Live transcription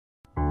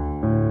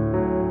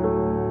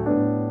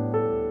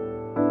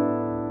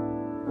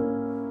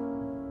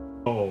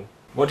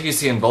What do you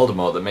see in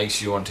Voldemort that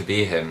makes you want to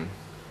be him?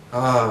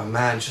 Oh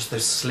man, just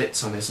those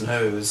slits on his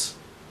nose.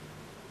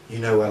 You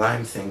know what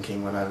I'm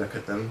thinking when I look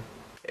at them.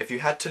 If you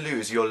had to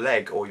lose your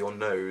leg or your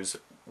nose,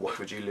 what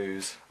would you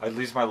lose? I'd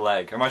lose my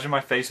leg. Imagine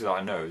my face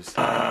without a nose.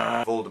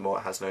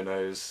 Voldemort has no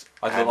nose.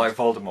 I'd look like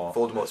Voldemort.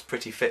 Voldemort's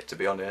pretty fit, to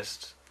be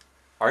honest.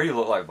 I already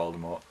look like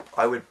Voldemort.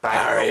 I would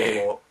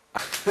bang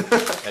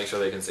Voldemort. Make sure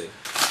they can see.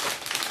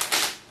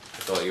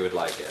 I thought you would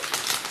like it.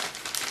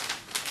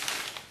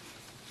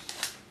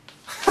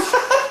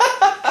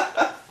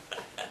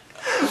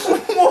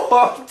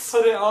 What?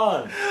 Put it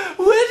on!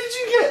 Where did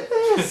you get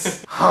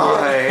this?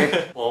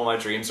 Hi! All my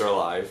dreams are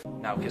alive.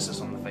 Now kiss us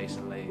on the face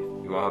and leave.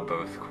 You are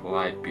both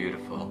quite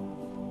beautiful.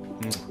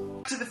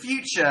 To the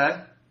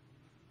future,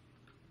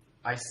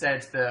 I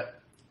said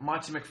that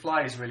Marty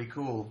McFly is really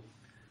cool.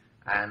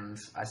 And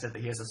I said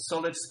that he has a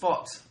solid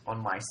spot on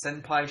my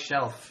senpai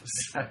shelf.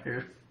 So,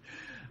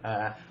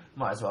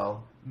 might as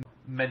well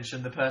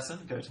mention the person.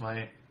 Go to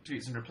my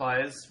tweets and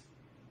replies.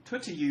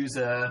 Twitter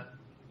user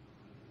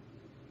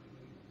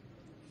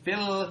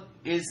Phil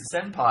is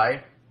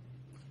senpai.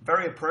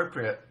 Very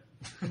appropriate.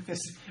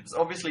 It's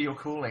obviously your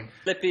calling.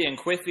 Flippy and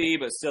quiffy,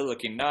 but still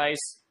looking nice.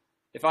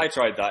 If I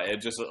tried that,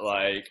 it'd just look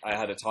like I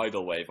had a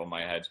tidal wave on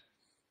my head.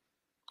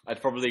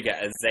 I'd probably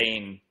get a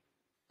Zane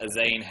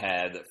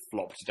hair that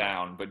flopped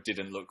down, but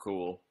didn't look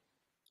cool.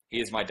 He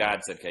is my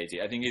dad, said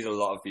Katie. I think he's a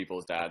lot of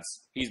people's dads.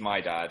 He's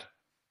my dad.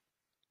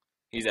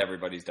 He's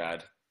everybody's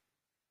dad.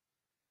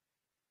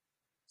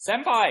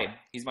 Senpai!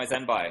 He's my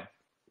senpai.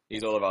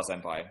 He's all of our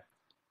senpai.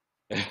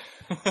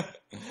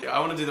 Yeah, I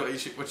want to do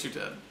what you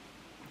did.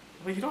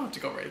 Well, you don't have to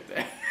go right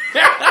there. Do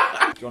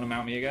you want to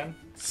mount me again?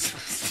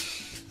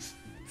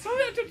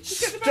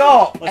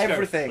 Stop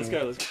everything! Let's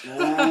go.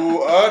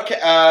 Ooh, okay,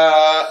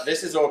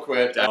 this is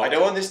awkward. I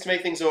don't want this to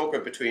make things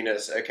awkward between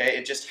us, okay?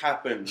 It just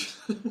happened.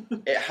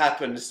 It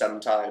happened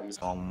sometimes.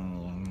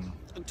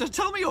 Just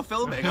tell me you're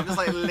filming. I'm just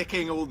like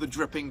licking all the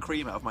dripping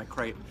cream out of my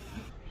crepe.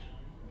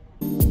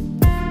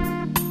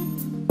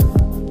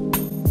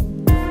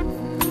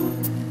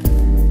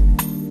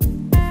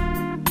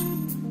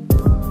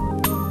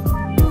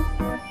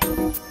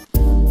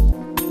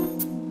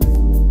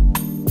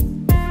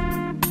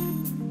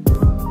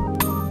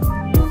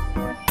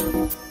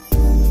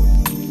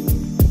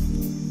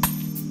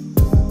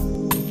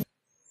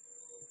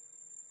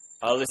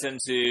 I'll listen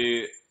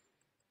to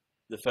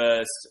the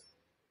first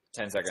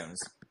 10 seconds.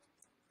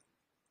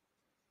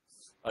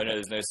 Oh no,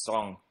 there's no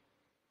song.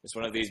 It's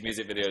one of these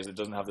music videos that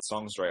doesn't have the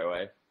song straight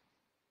away.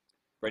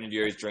 Brendan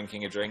Urie's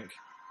drinking a drink.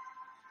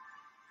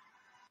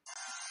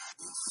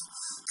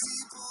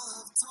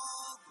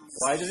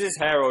 Why does his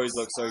hair always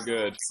look so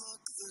good?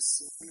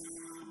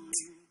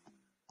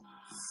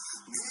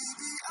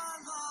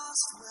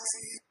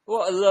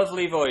 What a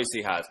lovely voice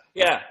he has.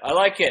 Yeah, I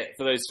like it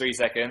for those 3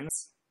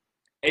 seconds.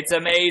 It's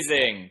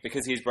amazing,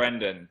 because he's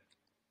Brendan.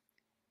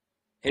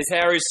 His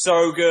hair is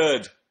so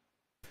good.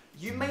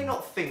 You may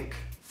not think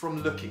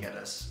from looking at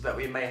us that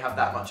we may have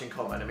that much in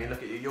common. I mean,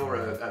 look at you. You're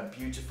a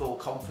beautiful,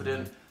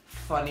 confident,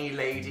 funny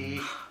lady,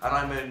 and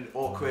I'm an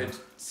awkward,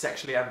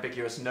 sexually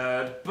ambiguous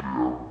nerd.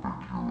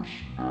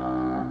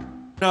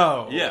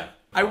 No. Yeah.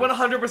 I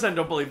 100%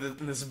 don't believe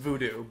in this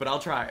voodoo, but I'll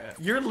try it.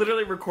 You're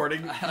literally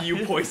recording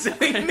you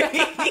poisoning me.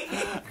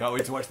 Can't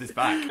wait to watch this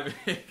back.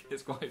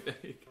 It's quite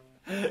big.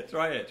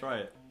 Try it.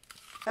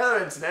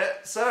 Hello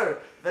internet, so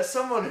there's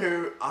someone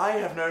who I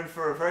have known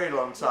for a very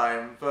long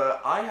time,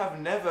 but I have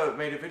never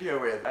made a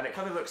video with, and it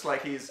kind of looks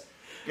like he's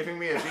giving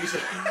me a visa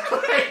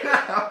right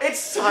now.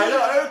 It's Tyler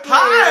Oakley!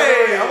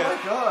 Hi! Oh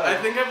my god! I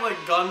think I've like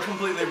gone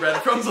completely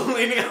breadcrumbs and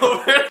leaning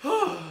over.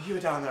 You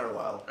were down there a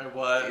while. I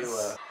was. You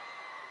were.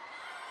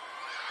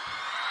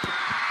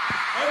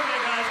 Okay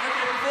guys,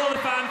 before the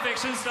fan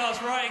fiction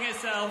starts writing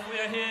itself, we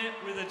are here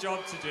with a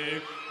job to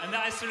do, and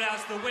that is to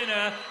announce the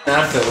winner.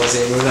 After was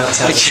it without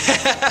telling?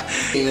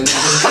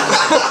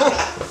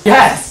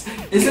 Yes!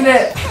 Isn't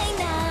it? Hey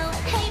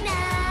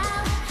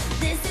now,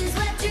 this is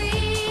what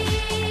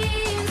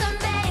dreams are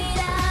made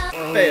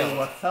of.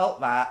 Fail. I felt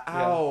that. Ow.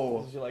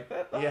 Yeah. Did you like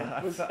that?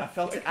 Yeah, I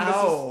felt it.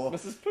 Ow.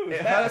 Mrs. Pooh.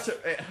 It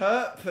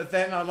hurt, but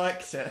then I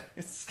liked it.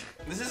 This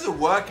is a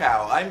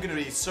workout. I'm going to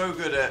be so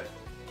good at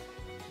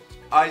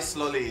ice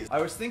lollies. I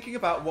was thinking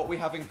about what we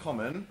have in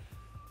common.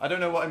 I don't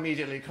know what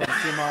immediately comes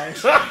to mind.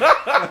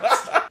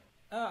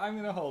 I'm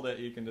gonna hold it,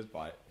 you can just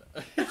bite.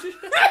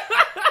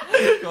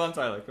 Come on,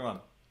 Tyler, come on.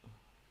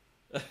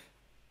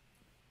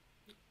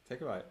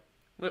 Take a bite.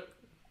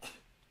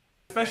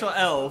 Special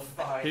elf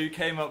who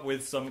came up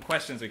with some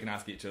questions we can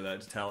ask each other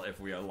to tell if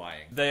we are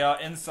lying. They are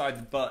inside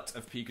the butt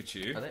of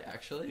Pikachu. Are they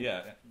actually?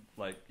 Yeah,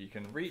 like you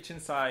can reach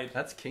inside.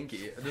 That's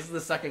kinky. This is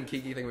the second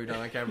kinky thing we've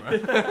done on camera.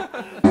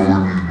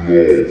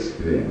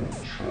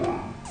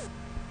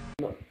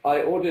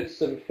 I ordered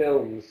some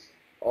films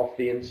off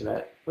the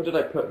internet. Where did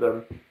I put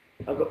them?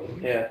 I've got them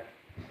here.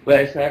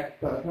 Wait a sec.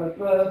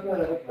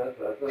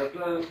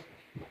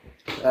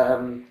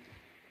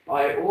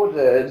 I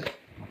ordered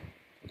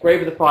Grave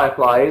of the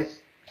Fireflies,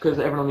 because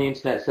everyone on the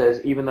internet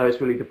says, even though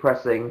it's really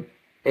depressing,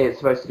 It's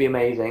supposed to be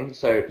amazing.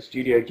 So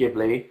Studio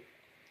Ghibli,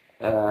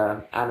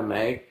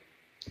 anime,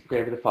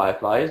 Grave of the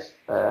Fireflies,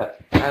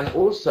 and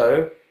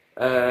also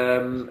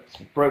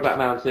Brokeback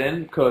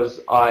Mountain,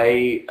 because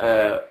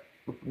I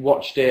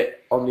watched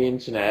it on the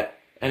internet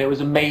and it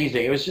was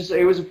amazing. It was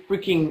a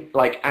freaking,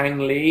 like, Ang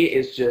Lee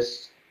is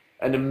just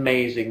an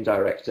amazing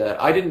director.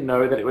 I didn't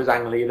know that it was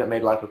Ang Lee that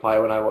made Life of Pi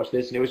when I watched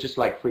this, and it was just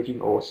like freaking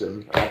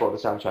awesome. I bought the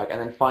soundtrack, and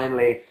then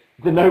finally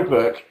The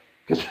Notebook,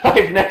 because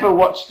I've never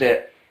watched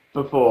it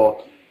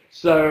before.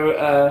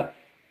 So,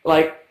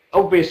 like,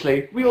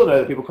 obviously, we all know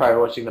that people cry when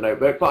watching The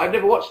Notebook, but I've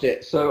never watched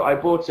it, so I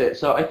bought it.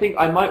 So I think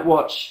I might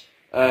watch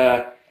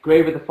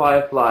Grave of the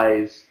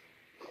Fireflies,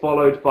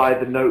 followed by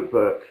The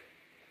Notebook,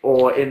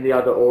 or in the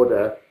other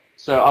order.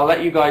 So I'll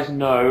let you guys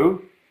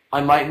know. I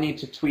might need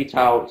to tweet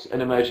out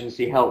an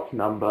emergency help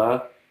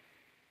number.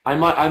 I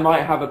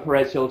might have a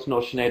Perez Hilton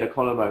or Sinead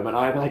O'Connor moment.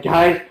 I'm like,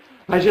 guys,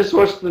 I just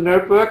watched The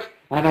Notebook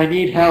and I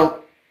need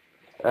help.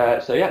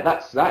 So yeah,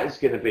 that is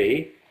going to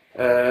be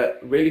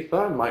really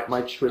fun.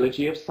 My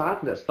trilogy of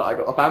sadness that I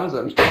got off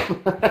Amazon.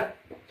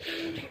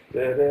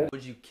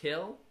 Would you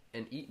kill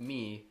and eat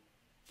me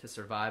to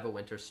survive a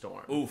winter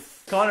storm?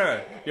 Oof.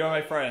 Connor, you're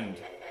my friend.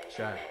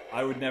 Sure.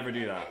 I would never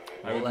do that.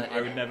 I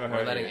would never hurt you.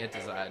 We're letting it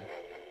decide.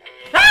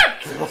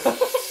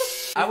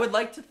 I would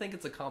like to think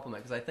it's a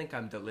compliment because I think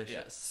I'm delicious.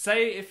 Yeah.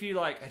 Say if you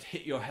like had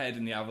hit your head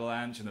in the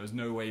avalanche and there was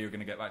no way you were going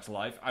to get back to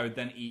life, I would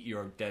then eat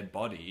your dead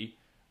body.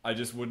 I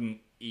just wouldn't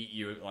eat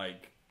you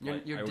like...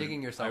 You're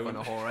digging yourself in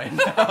a hole right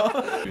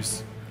now.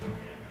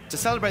 To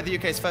celebrate the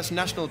UK's first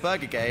national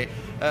Burger Gay,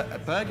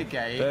 Burger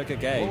Gay? Burger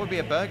Gay. What would be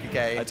a Burger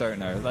Gay? I don't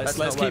know.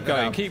 Let's keep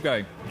going. Keep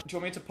going. Do you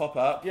want me to pop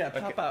up? Yeah,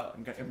 pop out.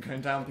 I'm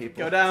going down,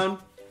 people. Go down.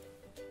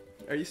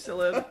 Are you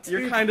still in?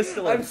 You're kind of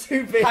still in. I'm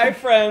too big. Hi,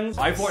 friends.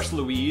 I've watched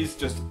Louise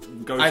just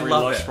go I through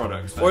love Lush it.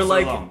 products. Or so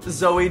like long.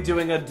 Zoe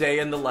doing a day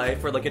in the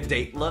life or like a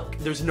date look.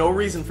 There's no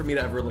reason for me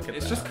to ever look at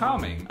It's that. just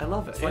calming. I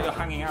love it. It's like you're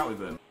hanging out with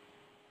them.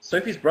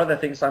 Sophie's brother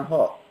thinks I'm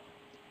hot.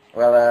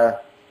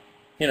 Well,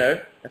 you know,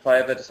 if I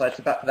ever decide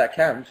to bat for that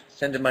camp,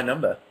 send him my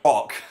number.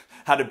 Rock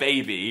had a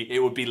baby,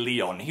 it would be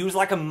Leon. He was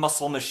like a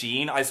muscle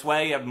machine. I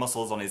swear he had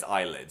muscles on his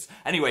eyelids.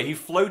 Anyway, he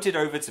floated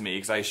over to me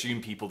because I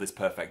assume people this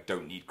perfect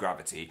don't need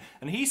gravity.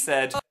 And he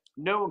said...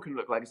 No one can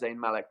look like Zayn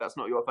Malik. That's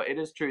not your fault. It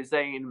is true.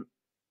 Zayn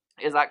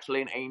is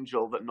actually an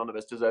angel that none of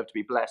us deserve to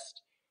be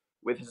blessed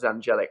with his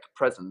angelic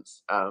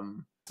presence.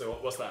 So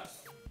what's that?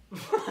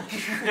 Wait.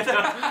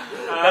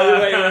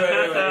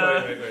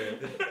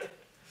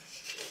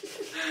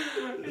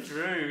 It's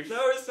rude. No,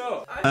 it's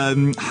not.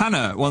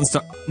 Hannah wants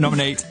to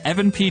nominate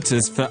Evan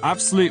Peters for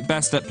absolute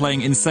best at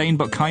playing insane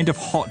but kind of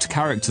hot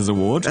characters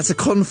award. That's a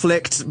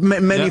conflict.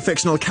 Many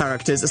fictional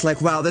characters. It's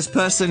like, wow, this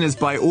person is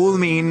by all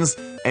means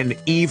an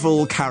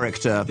evil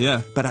character.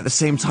 Yeah. But at the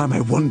same time,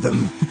 I want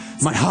them.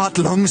 My heart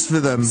longs for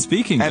them.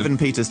 Speaking Evan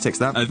Peters ticks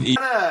that.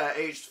 Hannah,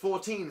 aged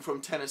 14 from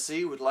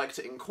Tennessee, would like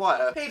to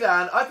inquire. Hey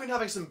Dan, I've been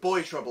having some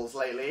boy troubles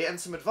lately, and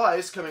some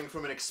advice coming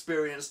from an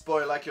experienced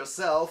boy like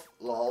yourself,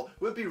 lol,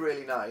 would be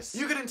really nice.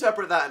 You could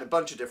interpret that in a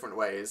bunch of different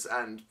ways,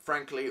 and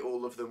frankly,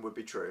 all of them would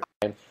be true.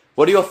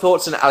 What are your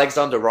thoughts on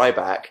Alexander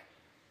Rybak?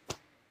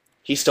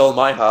 He stole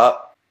my heart.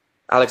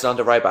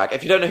 Alexander Rybak.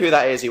 If you don't know who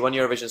that is, he won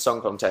Eurovision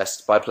Song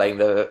Contest by playing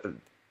the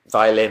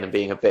violin and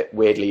being a bit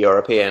weirdly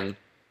European.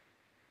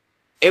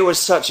 It was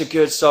such a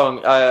good song.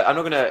 I'm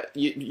not gonna...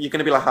 You're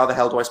gonna be like, how the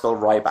hell do I spell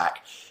Ryback?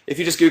 If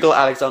you just Google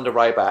Alexander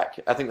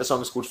Rybak, I think the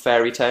song's called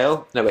Fairy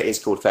Tale. No, it is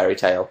called Fairy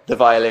Tale. The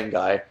violin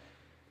guy.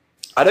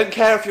 I don't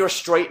care if you're a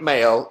straight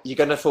male, you're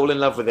gonna fall in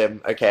love with him,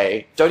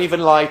 okay? Don't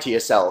even lie to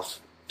yourself.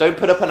 Don't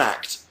put up an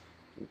act.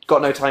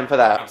 Got no time for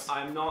that.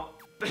 I'm not...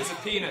 It's a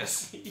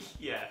penis.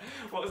 Yeah.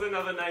 What was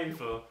another name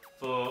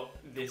for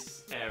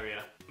this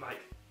area? Like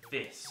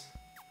this.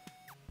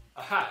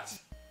 A hat.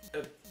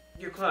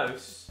 You're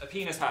close. A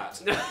penis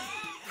hat.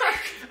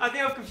 I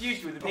think I've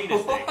confused you with the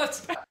penis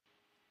thing.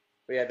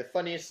 But yeah, the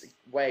funniest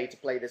way to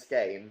play this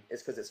game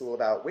is because it's all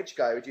about which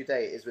guy would you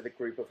date is with a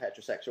group of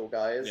heterosexual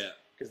guys. Yeah.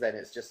 Because then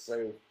it's just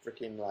so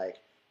freaking like,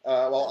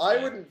 well,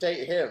 I wouldn't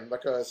date him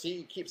because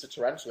he keeps a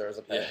tarantula as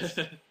a pet. It's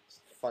the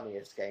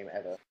funniest game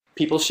ever.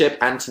 People ship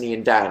Anthony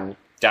and Dan.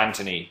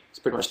 D'Antony. It's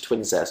pretty much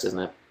twincest, isn't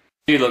it?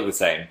 Do look the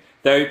same.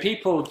 Though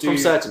people do... From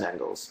certain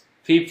angles.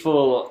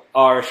 People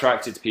are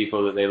attracted to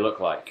people that they look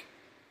like.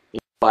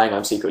 Implying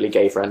I'm secretly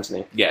gay for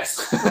Anthony.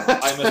 Yes.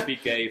 I must be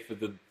gay for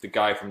the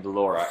guy from the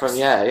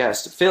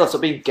Lorax. Phil,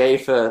 stop being gay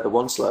for the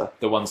Onceler.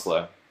 The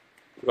Onceler.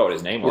 I forgot what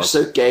his name You're was.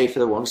 so gay for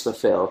the Onceler,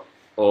 Phil.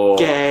 Or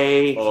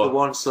gay for the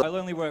Onceler. I'll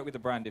only work with the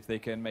brand if they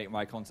can make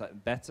my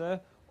content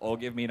better or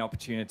give me an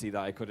opportunity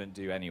that I couldn't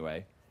do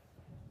anyway.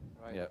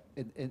 Right.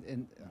 Yeah.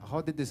 And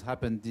how did this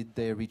happen? Did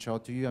they reach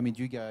out to you? I mean,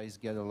 you guys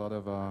get a lot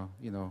of,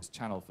 you know...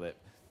 Channel flip.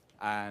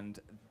 And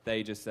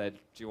they just said,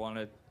 do you want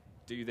to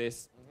do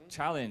this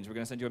challenge? We're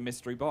going to send you a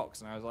mystery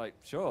box. And I was like,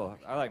 sure,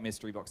 I like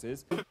mystery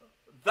boxes. I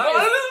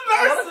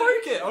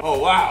want to poke it. Oh,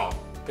 wow.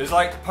 It was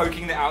like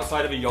poking the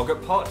outside of a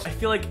yogurt pot. I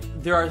feel like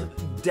there are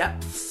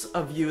depths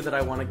of you that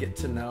I want to get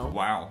to know.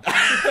 Wow.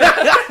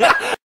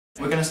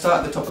 We're going to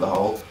start at the top of the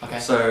hole. Okay.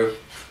 So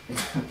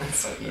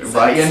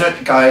Right, yeah,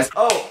 no, guys.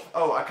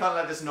 Oh, I can't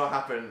let this not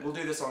happen. We'll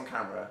do this on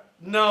camera.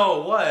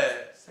 No,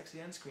 what? Sexy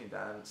end screen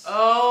dance.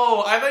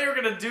 Oh, I thought you were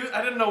gonna do.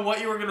 I didn't know what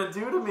you were gonna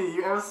do to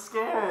me. I was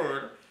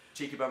scared.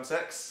 Cheeky bum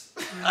sex.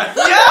 Yeah,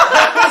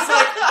 I was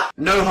like.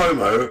 No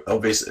homo,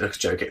 obviously,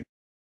 joking.